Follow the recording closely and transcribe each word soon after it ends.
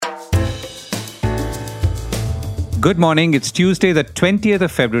Good morning. It's Tuesday, the 20th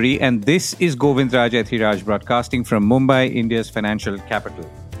of February, and this is Govindraj Ethiraj broadcasting from Mumbai, India's financial capital.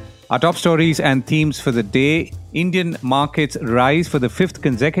 Our top stories and themes for the day: Indian markets rise for the fifth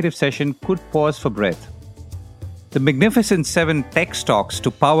consecutive session, could pause for breath. The magnificent seven tech stocks to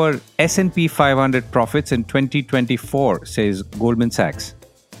power S&P 500 profits in 2024, says Goldman Sachs.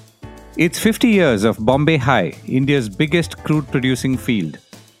 It's 50 years of Bombay High, India's biggest crude-producing field.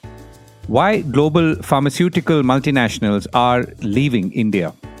 Why global pharmaceutical multinationals are leaving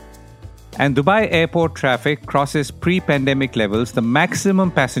India. And Dubai airport traffic crosses pre-pandemic levels. The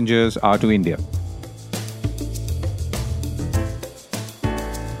maximum passengers are to India.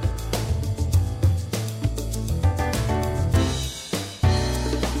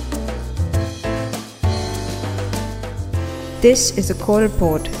 This is a core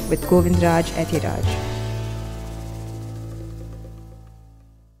report with Govindraj Ethiraj.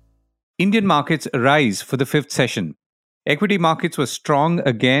 Indian markets rise for the fifth session. Equity markets were strong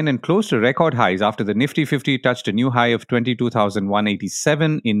again and close to record highs after the Nifty 50 touched a new high of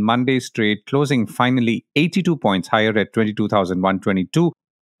 22,187 in Monday's trade, closing finally 82 points higher at 22,122,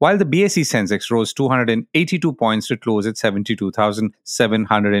 while the BSE Sensex rose 282 points to close at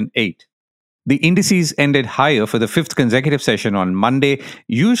 72,708. The indices ended higher for the fifth consecutive session on Monday,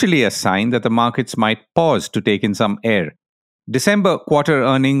 usually a sign that the markets might pause to take in some air. December quarter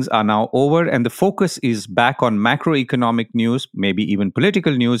earnings are now over, and the focus is back on macroeconomic news, maybe even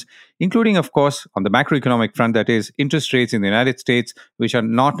political news, including, of course, on the macroeconomic front, that is, interest rates in the United States, which are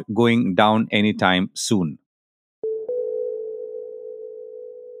not going down anytime soon.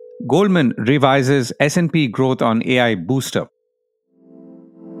 Goldman revises S&P growth on AI booster.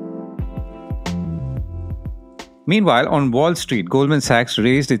 Meanwhile, on Wall Street, Goldman Sachs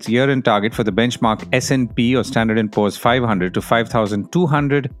raised its year-end target for the benchmark S&P or Standard & Poor's 500 to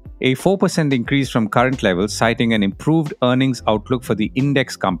 5,200, a 4% increase from current levels, citing an improved earnings outlook for the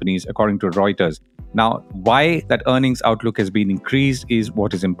index companies, according to Reuters. Now, why that earnings outlook has been increased is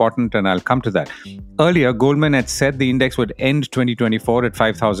what is important, and I'll come to that. Earlier, Goldman had said the index would end 2024 at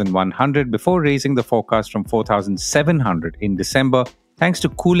 5,100 before raising the forecast from 4,700 in December, thanks to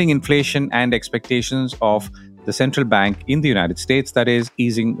cooling inflation and expectations of the central bank in the United States, that is,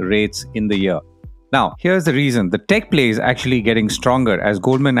 easing rates in the year. Now, here's the reason. The tech play is actually getting stronger, as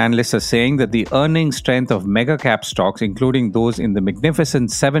Goldman analysts are saying that the earnings strength of mega cap stocks, including those in the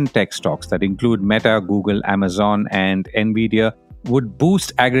magnificent seven tech stocks that include Meta, Google, Amazon, and Nvidia, would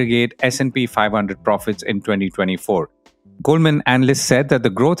boost aggregate S&P 500 profits in 2024. Goldman analysts said that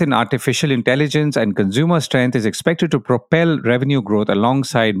the growth in artificial intelligence and consumer strength is expected to propel revenue growth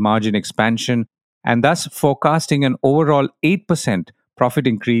alongside margin expansion, and thus forecasting an overall 8% profit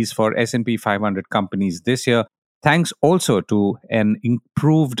increase for S&P 500 companies this year, thanks also to an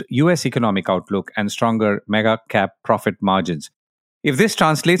improved US economic outlook and stronger mega cap profit margins. If this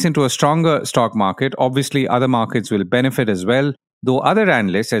translates into a stronger stock market, obviously other markets will benefit as well, though other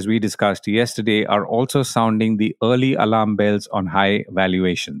analysts, as we discussed yesterday, are also sounding the early alarm bells on high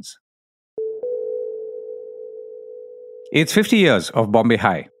valuations. It's 50 years of Bombay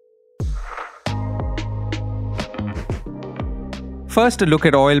High. First, a look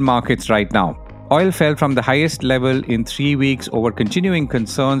at oil markets right now. Oil fell from the highest level in 3 weeks over continuing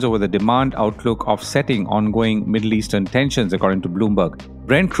concerns over the demand outlook offsetting ongoing Middle Eastern tensions, according to Bloomberg.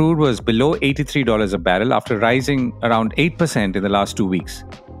 Brent crude was below $83 a barrel after rising around 8% in the last 2 weeks.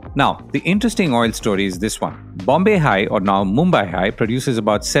 Now, the interesting oil story is this one. Bombay High, or now Mumbai High, produces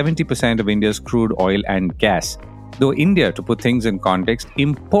about 70% of India's crude oil and gas. Though India, to put things in context,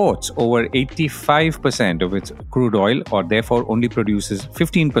 imports over 85% of its crude oil, or therefore only produces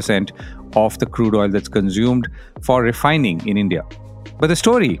 15% of the crude oil that's consumed for refining in India. But the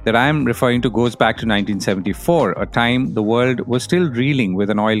story that I am referring to goes back to 1974, a time the world was still reeling with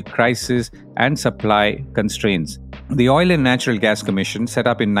an oil crisis and supply constraints. The Oil and Natural Gas Commission, set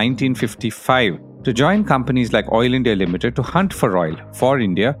up in 1955 to join companies like Oil India Limited to hunt for oil for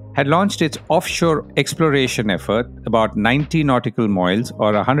India, had launched its offshore exploration effort about 90 nautical miles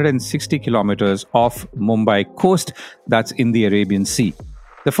or 160 kilometers off Mumbai coast, that's in the Arabian Sea.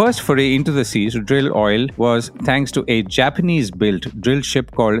 The first foray into the sea to drill oil was thanks to a Japanese-built drill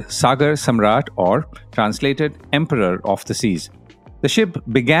ship called Sagar Samrat, or translated Emperor of the Seas. The ship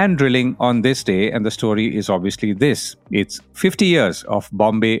began drilling on this day, and the story is obviously this. It's 50 years of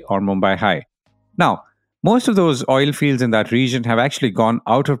Bombay or Mumbai High. Now, most of those oil fields in that region have actually gone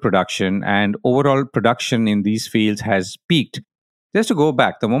out of production, and overall production in these fields has peaked. Just to go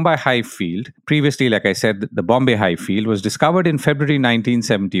back, the Mumbai High field, previously, like I said, the Bombay High field, was discovered in February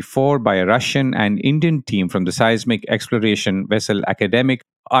 1974 by a Russian and Indian team from the seismic exploration vessel Akademik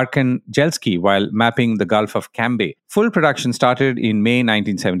Arkhangelski while mapping the Gulf of Cambay. Full production started in May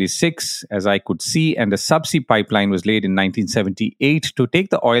 1976, as I could see, and a subsea pipeline was laid in 1978 to take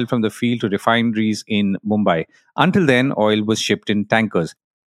the oil from the field to refineries in Mumbai. Until then, oil was shipped in tankers.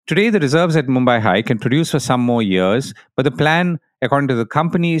 Today, the reserves at Mumbai High can produce for some more years, but the plan, according to the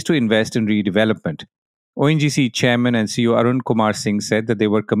company, is to invest in redevelopment. ONGC Chairman and CEO Arun Kumar Singh said that they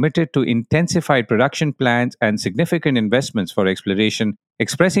were committed to intensified production plans and significant investments for exploration,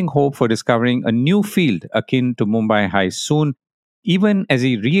 expressing hope for discovering a new field akin to Mumbai High soon, even as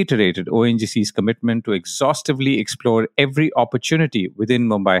he reiterated ONGC's commitment to exhaustively explore every opportunity within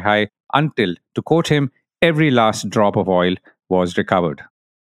Mumbai High until, to quote him, every last drop of oil was recovered.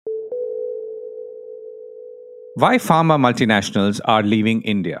 Why pharma multinationals are leaving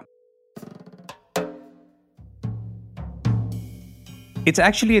India? It's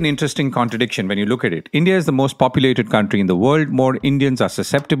actually an interesting contradiction when you look at it. India is the most populated country in the world. More Indians are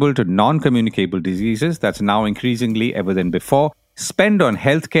susceptible to non-communicable diseases. That's now increasingly ever than before. Spend on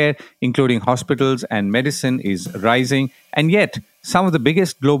healthcare, including hospitals and medicine, is rising. And yet, some of the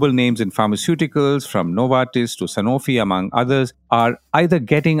biggest global names in pharmaceuticals, from Novartis to Sanofi, among others, are either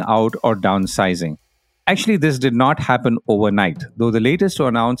getting out or downsizing. Actually, this did not happen overnight, though the latest to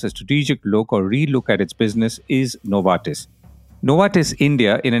announce a strategic look or relook at its business is Novartis. Novartis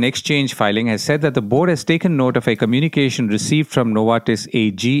India, in an exchange filing, has said that the board has taken note of a communication received from Novartis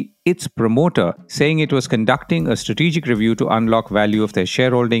AG, its promoter, saying it was conducting a strategic review to unlock value of their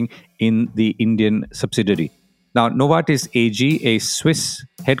shareholding in the Indian subsidiary. Now, Novartis AG, a Swiss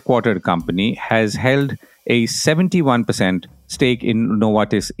headquartered company, has held a 71% stake in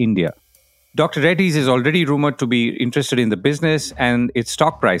Novartis India. Dr. Reddy's is already rumored to be interested in the business, and its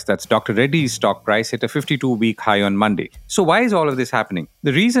stock price, that's Dr. Reddy's stock price, hit a 52-week high on Monday. So why is all of this happening?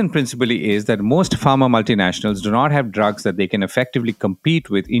 The reason principally is that most pharma multinationals do not have drugs that they can effectively compete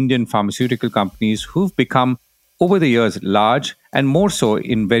with Indian pharmaceutical companies who've become, over the years, large, and more so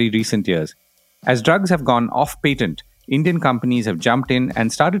in very recent years. As drugs have gone off patent, Indian companies have jumped in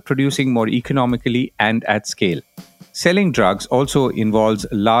and started producing more economically and at scale. Selling drugs also involves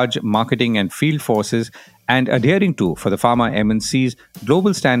large marketing and field forces and adhering to, for the pharma MNCs,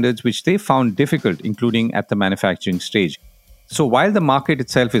 global standards which they found difficult, including at the manufacturing stage. So while the market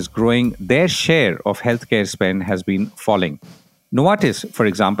itself is growing, their share of healthcare spend has been falling. Novartis, for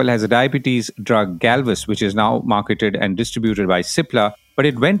example, has a diabetes drug Galvus, which is now marketed and distributed by Cipla, but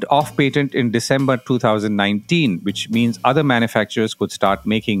it went off patent in December 2019, which means other manufacturers could start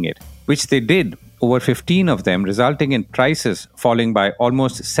making it, which they did, over 15 of them, resulting in prices falling by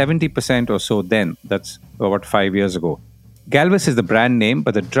almost 70% or so then. That's about 5 years ago. Galvus is the brand name,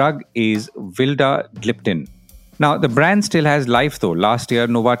 but the drug is Vildagliptin. Now, the brand still has life though. Last year,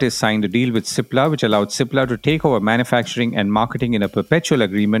 Novartis signed a deal with Cipla, which allowed Cipla to take over manufacturing and marketing in a perpetual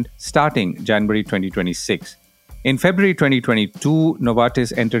agreement starting January 2026. In February 2022,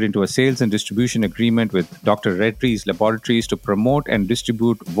 Novartis entered into a sales and distribution agreement with Dr. Reddy's Laboratories to promote and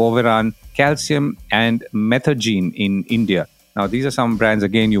distribute Voveran, Calcium, and Methergine in India. Now, these are some brands,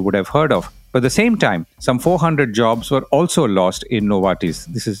 again, you would have heard of. But at the same time, some 400 jobs were also lost in Novartis.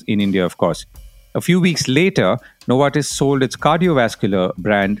 This is in India, of course. A few weeks later, Novartis sold its cardiovascular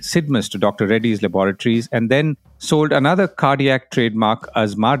brand Sidmus to Dr. Reddy's Laboratories and then sold another cardiac trademark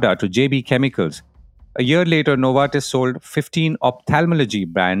Azmarda to JB Chemicals. A year later, Novartis sold 15 ophthalmology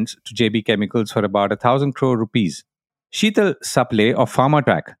brands to JB Chemicals for about 1,000 crore rupees. Sheetal Saple of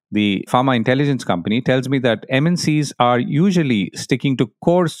PharmaTrack, the pharma intelligence company, tells me that MNCs are usually sticking to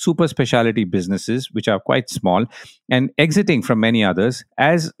core super specialty businesses, which are quite small, and exiting from many others,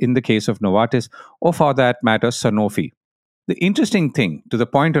 as in the case of Novartis, or for that matter, Sanofi. The interesting thing, to the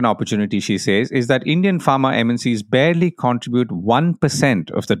point on opportunity, she says, is that Indian pharma MNCs barely contribute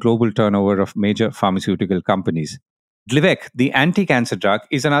 1% of the global turnover of major pharmaceutical companies. Glivec, the anti-cancer drug,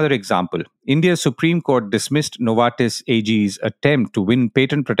 is another example. India's Supreme Court dismissed Novartis AG's attempt to win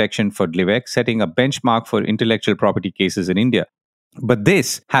patent protection for Glivec, setting a benchmark for intellectual property cases in India. But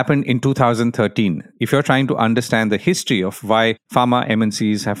this happened in 2013, if you're trying to understand the history of why pharma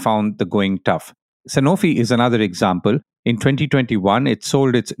MNCs have found the going tough. Sanofi is another example. In 2021, it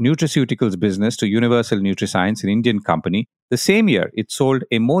sold its nutraceuticals business to Universal Nutriscience, an Indian company. The same year, it sold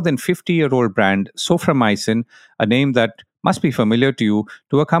a more than 50-year-old brand, Soframycin, a name that must be familiar to you,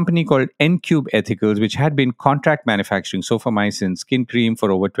 to a company called N-Cube Ethicals, which had been contract manufacturing Soframycin skin cream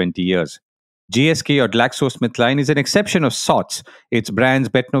for over 20 years. GSK or GlaxoSmithKline is an exception of sorts. Its brands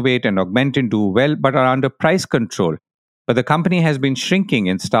Betnovate and Augmentin do well but are under price control. But the company has been shrinking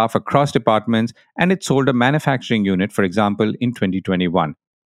in staff across departments, and it sold a manufacturing unit, for example, in 2021.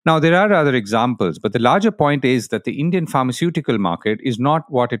 Now, there are other examples, but the larger point is that the Indian pharmaceutical market is not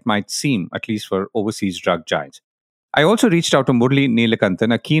what it might seem, at least for overseas drug giants. I also reached out to Murli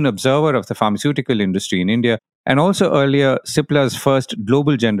Neelakanthan, a keen observer of the pharmaceutical industry in India, and also earlier Cipla's first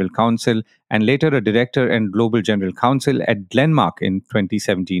Global General Counsel, and later a Director and Global General Counsel at Glenmark in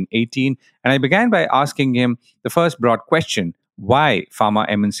 2017-18. And I began by asking him the first broad question: why pharma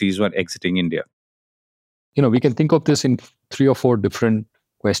MNCs were exiting India? We can think of this in 3 or 4 different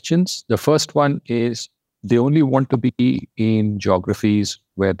questions. The first one is they only want to be in geographies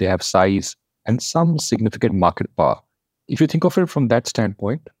where they have size and some significant market power. If you think of it from that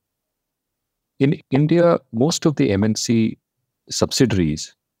standpoint, in India, most of the MNC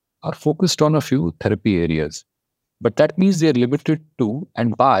subsidiaries are focused on a few therapy areas, but that means they're limited to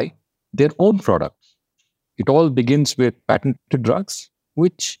and by their own products. It all begins with patented drugs,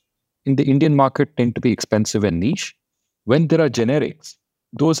 which in the Indian market tend to be expensive and niche. When there are generics,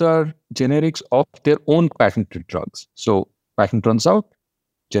 those are generics of their own patented drugs. So patent runs out,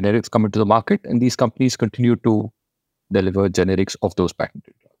 generics come into the market, and these companies continue to deliver generics of those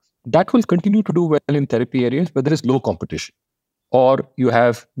patented drugs. That will continue to do well in therapy areas where there is low competition. Or you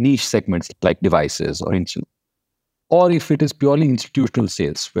have niche segments like devices or insulin. Or if it is purely institutional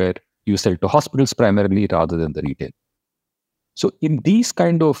sales where you sell to hospitals primarily rather than the retail. So in these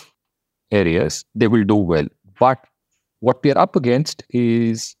kind of areas, they will do well. But what we are up against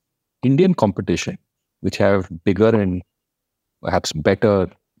is Indian competition, which have bigger and perhaps better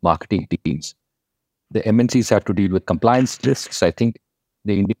marketing teams. The MNCs have to deal with compliance risks. I think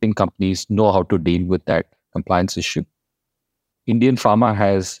the Indian companies know how to deal with that compliance issue. Indian pharma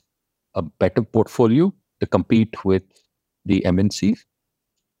has a better portfolio to compete with the MNCs.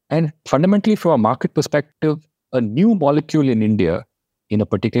 And fundamentally, from a market perspective, a new molecule in India in a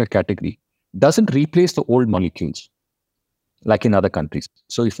particular category doesn't replace the old molecules like in other countries.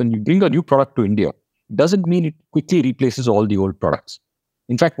 So if when you bring a new product to India, it doesn't mean it quickly replaces all the old products.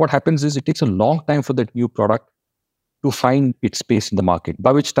 In fact, what happens is it takes a long time for that new product to find its space in the market,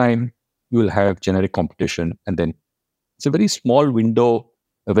 by which time you will have generic competition. And then it's a very small window,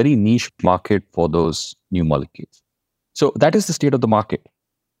 a very niche market for those new molecules. So that is the state of the market.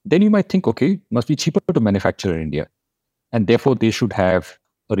 Then you might think, okay, it must be cheaper to manufacture in India. And therefore, they should have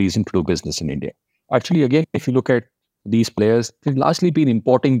a reason to do business in India. Actually, again, if you look at these players, they've largely been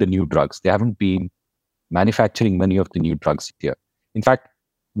importing the new drugs. They haven't been manufacturing many of the new drugs here. In fact,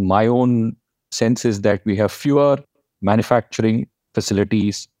 my own sense is that we have fewer manufacturing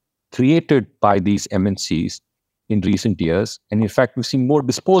facilities created by these MNCs in recent years. And in fact, we've seen more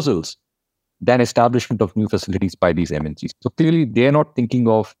disposals than establishment of new facilities by these MNCs. So clearly, they're not thinking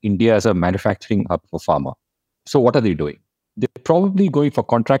of India as a manufacturing hub for pharma. So what are they doing? They're probably going for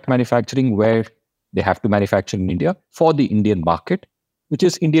contract manufacturing where they have to manufacture in India for the Indian market, which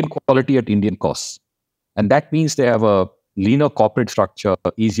is Indian quality at Indian costs. And that means they have a leaner corporate structure,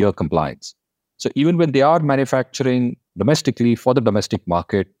 easier compliance. So even when they are manufacturing domestically for the domestic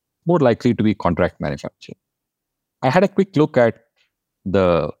market, more likely to be contract manufacturing. I had a quick look at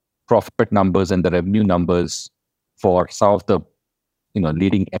the profit numbers and the revenue numbers for some of the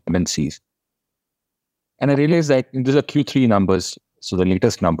leading MNCs. And I realized that these are Q3 numbers, so the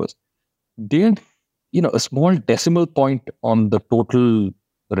latest numbers. They're a small decimal point on the total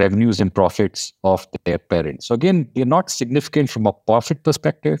revenues and profits of their parents. So again, they're not significant from a profit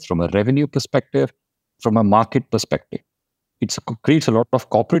perspective, from a revenue perspective, from a market perspective. It creates a lot of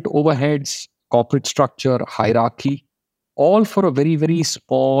corporate overheads, corporate structure, hierarchy, all for a very, very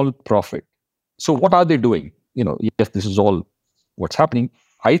small profit. So what are they doing? Yes, this is all what's happening.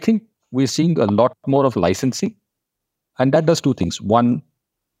 I think we're seeing a lot more of licensing. And that does two things. One,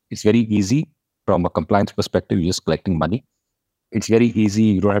 it's very easy from a compliance perspective, you're just collecting money. It's very easy.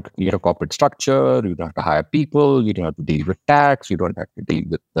 You don't have to create a corporate structure. You don't have to hire people. You don't have to deal with tax. You don't have to deal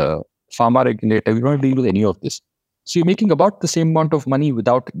with the pharma regulator. You don't have to deal with any of this. So you're making about the same amount of money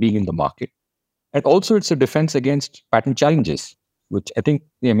without being in the market. And also it's a defense against patent challenges, which I think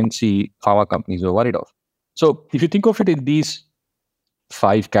the MNC pharma companies are worried of. So if you think of it in these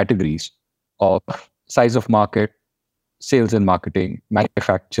 5 categories of size of market, sales and marketing,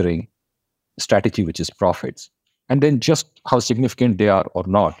 manufacturing, strategy, which is profits, and then just how significant they are or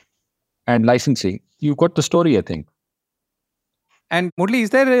not, and licensing, you got the story, I think. And Murli,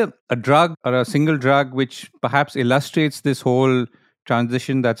 is there a drug or a single drug which perhaps illustrates this whole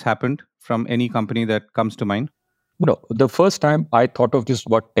transition that's happened from any company that comes to mind? The first time I thought of this,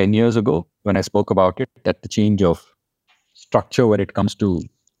 10 years ago, when I spoke about it, that the change of structure when it comes to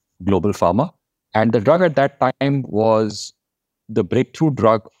global pharma. And the drug at that time was the breakthrough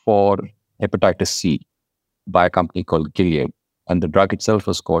drug for hepatitis C by a company called Gilead. and the drug itself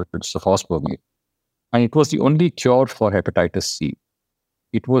was called sofosbuvir. And it was the only cure for hepatitis C.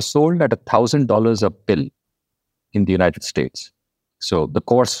 It was sold at $1,000 a pill in the United States. So the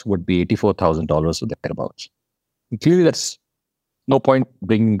course would be $84,000 or thereabouts. And clearly, that's no point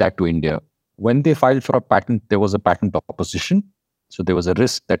bringing that to India. When they filed for a patent, there was a patent opposition. So there was a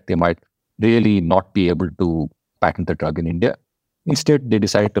risk that they might really not be able to patent the drug in India. Instead, they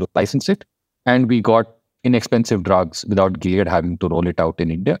decided to license it. And we got inexpensive drugs without Gilead having to roll it out in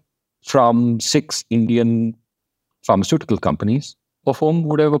India from 6 Indian pharmaceutical companies, of whom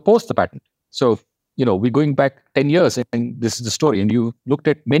would have opposed the patent. So, we're going back 10 years, and this is the story. And you looked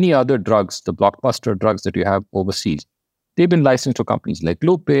at many other drugs, the blockbuster drugs that you have overseas. They've been licensed to companies like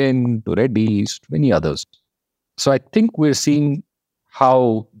Lupin, to Reddy's, to many others. So I think we're seeing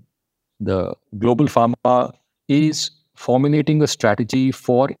how the global pharma is formulating a strategy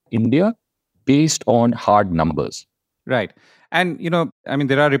for India based on hard numbers. Right. And,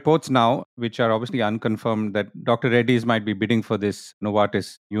 there are reports now, which are obviously unconfirmed, that Dr. Reddy's might be bidding for this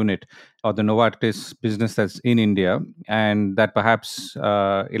Novartis unit or the Novartis business that's in India. And that perhaps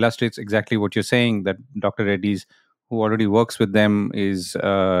illustrates exactly what you're saying, that Dr. Reddy's, who already works with them, is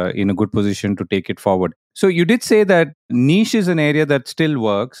in a good position to take it forward. So you did say that niche is an area that still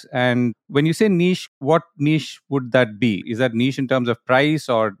works. And when you say niche, what niche would that be? Is that niche in terms of price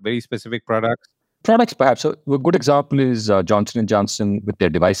or very specific products? Products, perhaps. So a good example is Johnson & Johnson with their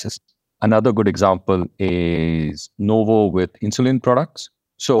devices. Another good example is Novo with insulin products.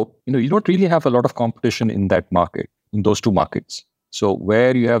 So, you don't really have a lot of competition in that market, in those two markets. So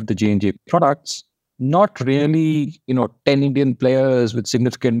where you have the J&J products, not really, 10 Indian players with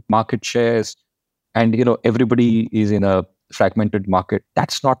significant market shares and, everybody is in a fragmented market.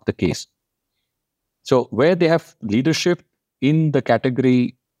 That's not the case. So where they have leadership in the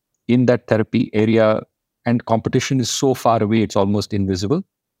category, in that therapy area, and competition is so far away, it's almost invisible.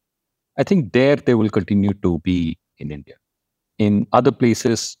 I think there they will continue to be in India. In other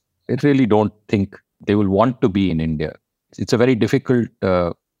places, I really don't think they will want to be in India. It's a very difficult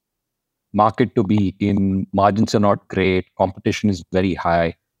market to be in. Margins are not great. Competition is very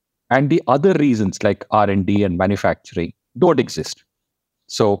high. And the other reasons like R&D and manufacturing don't exist.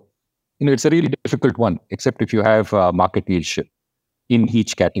 So, it's a really difficult one, except if you have market leadership in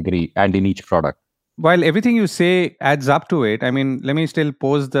each category and in each product. While everything you say adds up to it, let me still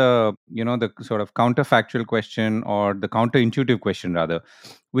pose the sort of counterfactual question, or the counterintuitive question rather,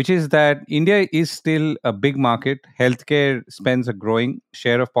 which is that India is still a big market. Healthcare spends are growing,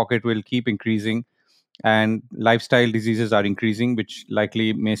 share of pocket will keep increasing, and lifestyle diseases are increasing, which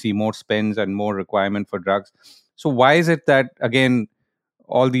likely may see more spends and more requirement for drugs. So why is it that, again,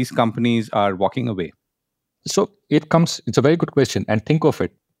 all these companies are walking away? So it's a very good question, and think of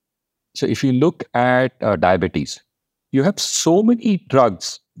it. So if you look at diabetes, you have so many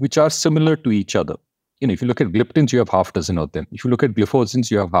drugs which are similar to each other. If you look at gliptins, you have half dozen of them. If you look at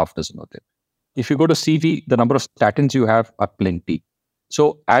glifosins, you have half dozen of them. If you go to CV, the number of statins you have are plenty.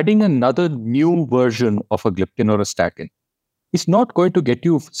 So adding another new version of a gliptin or a statin is not going to get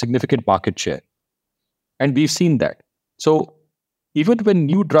you significant market share. And we've seen that. So even when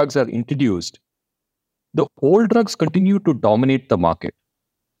new drugs are introduced, the old drugs continue to dominate the market.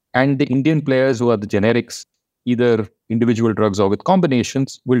 And the Indian players who are the generics, either individual drugs or with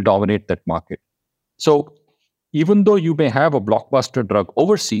combinations, will dominate that market. So even though you may have a blockbuster drug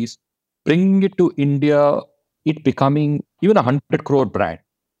overseas, bringing it to India, it becoming even 100 crore brand.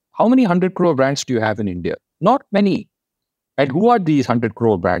 How many 100 crore brands do you have in India? Not many. And who are these 100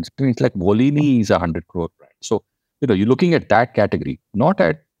 crore brands? It's like Volini is a 100 crore brand. So, you're looking at that category, not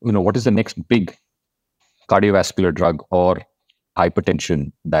at, what is the next big cardiovascular drug or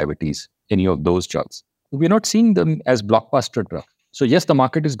hypertension, diabetes, any of those drugs. We're not seeing them as blockbuster drugs. So yes, the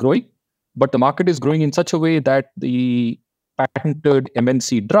market is growing, but the market is growing in such a way that the patented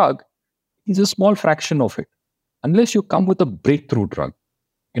MNC drug is a small fraction of it. Unless you come with a breakthrough drug.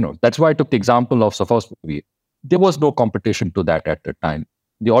 That's why I took the example of sofosbuvir. There was no competition to that at the time.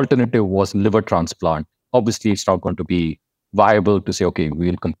 The alternative was liver transplant. Obviously, it's not going to be viable to say, okay,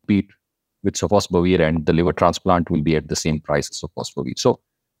 we'll compete with sofosbuvir and the liver transplant will be at the same price as sofosbuvir. So,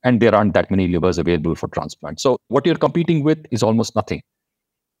 and there aren't that many livers available for transplant. So what you're competing with is almost nothing.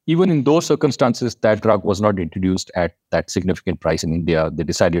 Even in those circumstances, that drug was not introduced at that significant price in India. They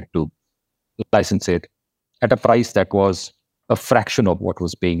decided to license it at a price that was a fraction of what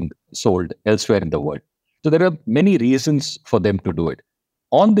was being sold elsewhere in the world. So there are many reasons for them to do it.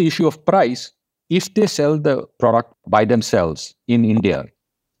 On the issue of price, if they sell the product by themselves in India,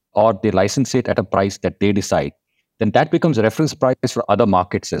 or they license it at a price that they decide, then that becomes a reference price for other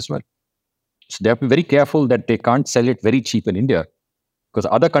markets as well. So they have to be very careful that they can't sell it very cheap in India, because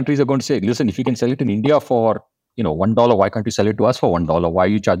other countries are going to say, listen, if you can sell it in India for $1, why can't you sell it to us for $1? Why are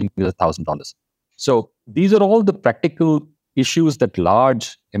you charging us $1,000? So these are all the practical issues that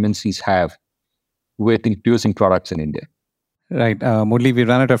large MNCs have with introducing products in India. Right. Murli, we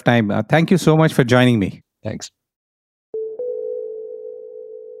run out of time. Thank you so much for joining me. Thanks.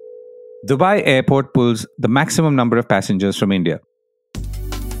 Dubai Airport pulls the maximum number of passengers from India.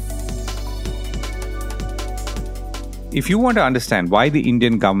 If you want to understand why the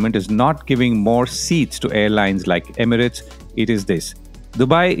Indian government is not giving more seats to airlines like Emirates, it is this.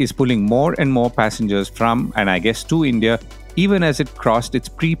 Dubai is pulling more and more passengers from, and I guess to, India, even as it crossed its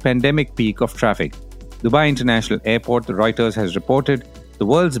pre-pandemic peak of traffic. Dubai International Airport, Reuters has reported, the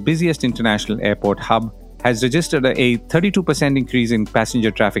world's busiest international airport hub, has registered a 32% increase in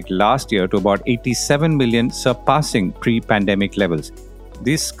passenger traffic last year to about 87 million, surpassing pre-pandemic levels.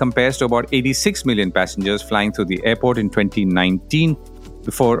 This compares to about 86 million passengers flying through the airport in 2019,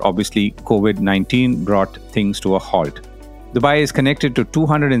 before obviously COVID-19 brought things to a halt. Dubai is connected to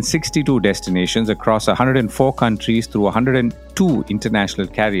 262 destinations across 104 countries through 102 international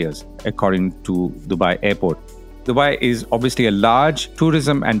carriers, according to Dubai Airport. Dubai is obviously a large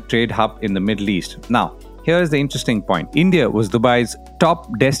tourism and trade hub in the Middle East. Now, here's the interesting point. India was Dubai's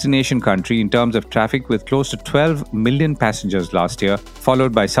top destination country in terms of traffic, with close to 12 million passengers last year,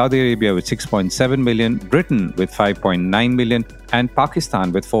 followed by Saudi Arabia with 6.7 million, Britain with 5.9 million, and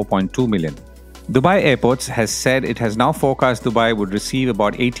Pakistan with 4.2 million. Dubai Airports has said it has now forecast Dubai would receive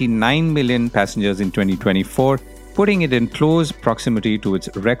about 89 million passengers in 2024, putting it in close proximity to its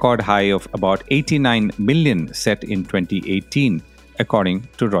record high of about 89 million set in 2018, according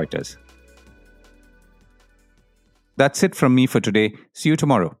to Reuters. That's it from me for today. See you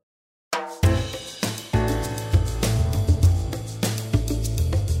tomorrow.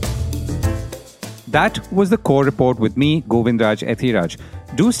 That was the Core Report with me, Govindraj Ethiraj.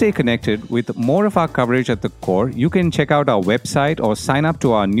 Do stay connected with more of our coverage at the Core. You can check out our website or sign up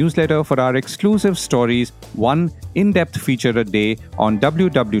to our newsletter for our exclusive stories, one in-depth feature a day on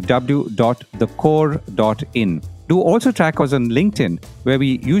www.thecore.in. Do also track us on LinkedIn, where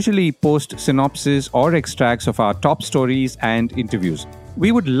we usually post synopses or extracts of our top stories and interviews.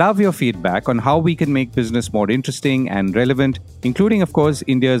 We would love your feedback on how we can make business more interesting and relevant, including, of course,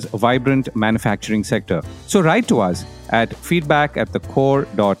 India's vibrant manufacturing sector. So write to us at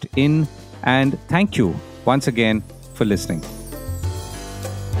feedback@thecore.in, and thank you once again for listening.